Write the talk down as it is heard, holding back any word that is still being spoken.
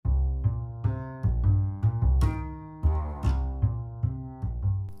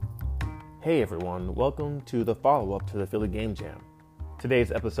Hey everyone, welcome to the follow-up to the Philly Game Jam.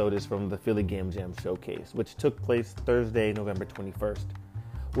 Today's episode is from the Philly Game Jam Showcase, which took place Thursday, November 21st.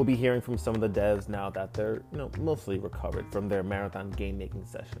 We'll be hearing from some of the devs now that they're, mostly recovered from their marathon game-making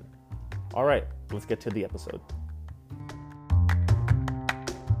session. Alright, let's get to the episode.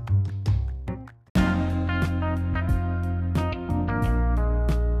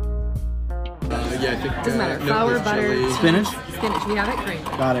 Yeah, I think doesn't matter. Flour, butter, chili. Spinach? spinach. We have it. Great.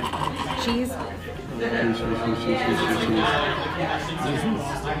 Got it. Cheese.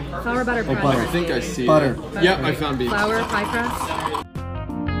 Flour, butter, Oh, crust. butter. I think I see Butter. it. Yep, I found beans. Flour, pie crust.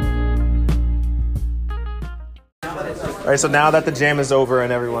 Alright, so now that the jam is over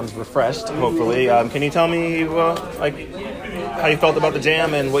and everyone's refreshed, hopefully, can you tell me, how you felt about the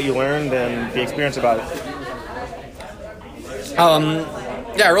jam and what you learned and the experience about it?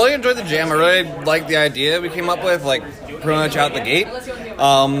 Yeah, I really enjoyed the jam. I really liked the idea we came up with, pretty much out the gate.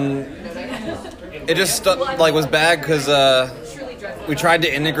 It just was bad because we tried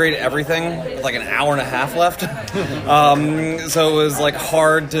to integrate everything with an hour and a half left. So it was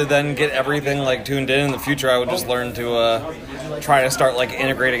hard to then get everything tuned in. In the future, I would just learn to try to start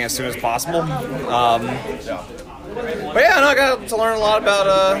integrating as soon as possible. But yeah, I got to learn a lot about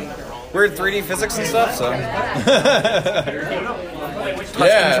weird 3D physics and stuff. So.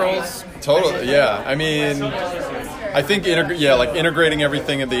 Yeah, controls. totally. Yeah, I mean, I think integrating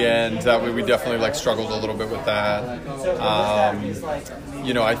everything at the end. That we definitely struggled a little bit with that.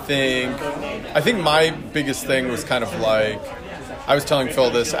 I think my biggest thing was kind of I was telling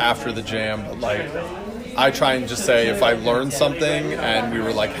Phil this after the jam, but I try and just say if I learned something and we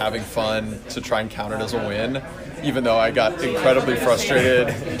were having fun to try and count it as a win. Even though I got incredibly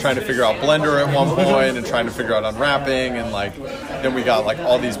frustrated trying to figure out Blender at one point and trying to figure out unwrapping, and then we got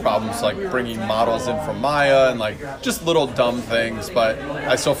all these problems bringing models in from Maya and just little dumb things, but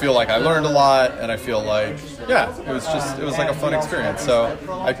I still feel I learned a lot, and I feel it was a fun experience. So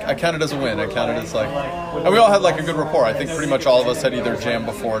I count it as a win. I count it as and we all had a good rapport. I think pretty much all of us had either jammed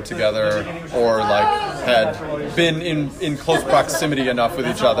before together or had been in close proximity enough with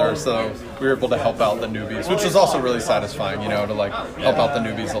each other, so we were able to help out the newbies, which was also really satisfying, to help out the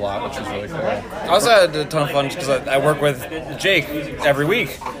newbies a lot, which was really cool. I also had a ton of fun because I work with Jake every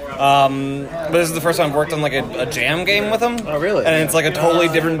week. But this is the first time I've worked on a jam game with him. Oh, really? And it's a totally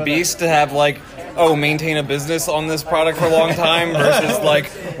different beast to have maintain a business on this product for a long time versus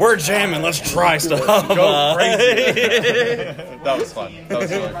we're jamming, let's try stuff. Go crazy. That was fun. That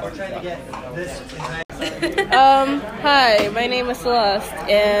was really fun. Yeah. Hi, my name is Celeste,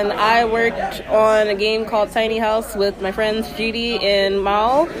 and I worked on a game called Tiny House with my friends Judy and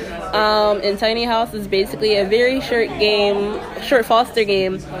Mal. And Tiny House is basically a very short foster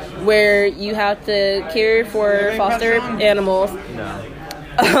game, where you have to care for foster animals.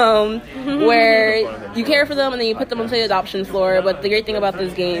 Where you care for them and then you put them onto the adoption floor. But the great thing about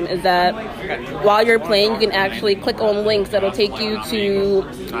this game is that while you're playing, you can actually click on links that'll take you to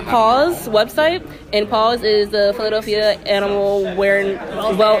PAWS website. And PAWS is the Philadelphia Animal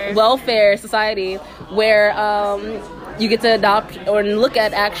Welfare Society, where you get to adopt or look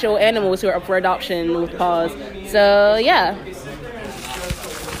at actual animals who are up for adoption with PAWS. So yeah.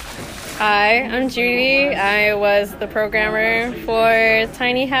 Hi, I'm Judy. I was the programmer for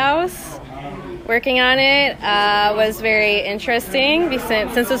Tiny House. Working on it was very interesting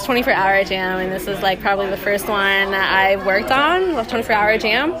since it's 24-hour jam, and this is probably the first one I've worked on, a 24-hour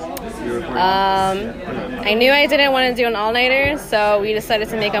jam. I knew I didn't want to do an all-nighter, so we decided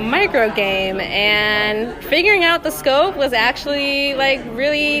to make a micro game, and figuring out the scope was actually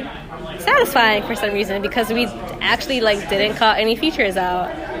really satisfying for some reason, because we actually didn't cut any features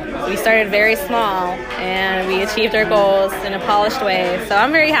out. We started very small, and we achieved our goals in a polished way. So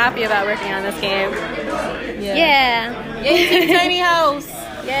I'm very happy about working on this game. Yeah. Yay, Tiny House!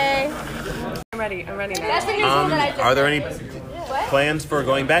 Yay. I'm ready now. Are there any plans for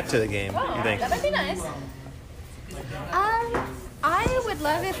going back to the game, you think? That would be nice. I would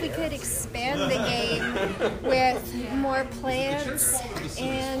love if we could expand the game with more plants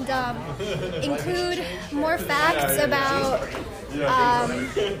and include more facts about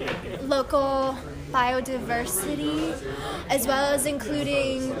local biodiversity, as well as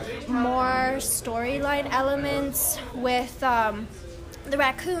including more storyline elements with the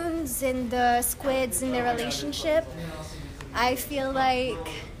raccoons and the squids and their relationship. I feel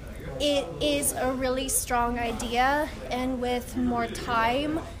it is a really strong idea, and with more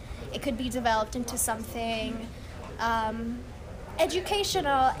time, it could be developed into something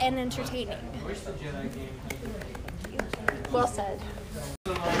educational and entertaining. Well said.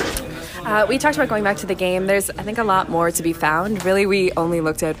 We talked about going back to the game. There's, I think, a lot more to be found. Really, we only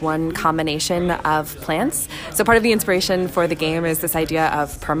looked at one combination of plants. So part of the inspiration for the game is this idea of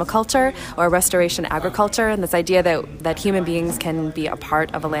permaculture or restoration agriculture, and this idea that human beings can be a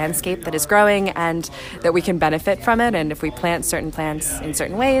part of a landscape that is growing and that we can benefit from it. And if we plant certain plants in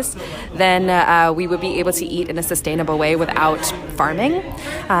certain ways, then we would be able to eat in a sustainable way without farming.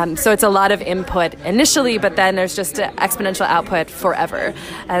 So it's a lot of input initially, but then there's just exponential output forever.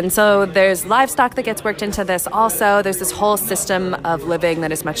 And so there's livestock that gets worked into this also. There's this whole system of living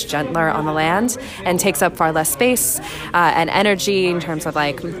that is much gentler on the land and takes up far less space and energy in terms of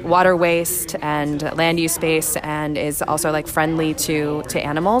like water waste and land use space, and is also like friendly to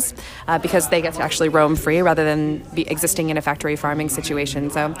animals because they get to actually roam free rather than be existing in a factory farming situation.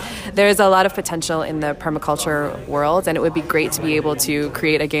 So there's a lot of potential in the permaculture world, and it would be great to be able to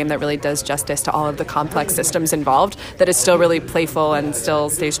create a game that really does justice to all of the complex systems involved, that is still really playful and still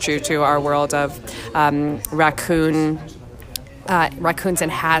stays true to our world of raccoons in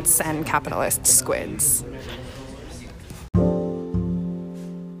hats and capitalist squids.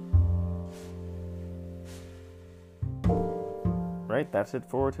 Right, that's it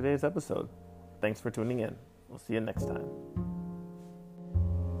for today's episode. Thanks for tuning in. We'll see you next time.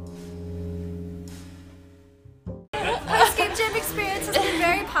 My Escape Jam experience has been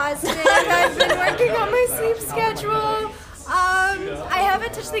very positive. I've been working on my sleep schedule. I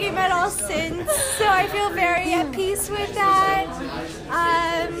haven't touched the game at all since, so I feel very at peace with that.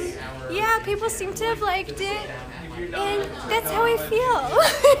 Yeah, people seem to have liked it, and that's how I feel.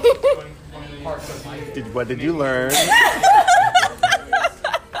 What did you learn?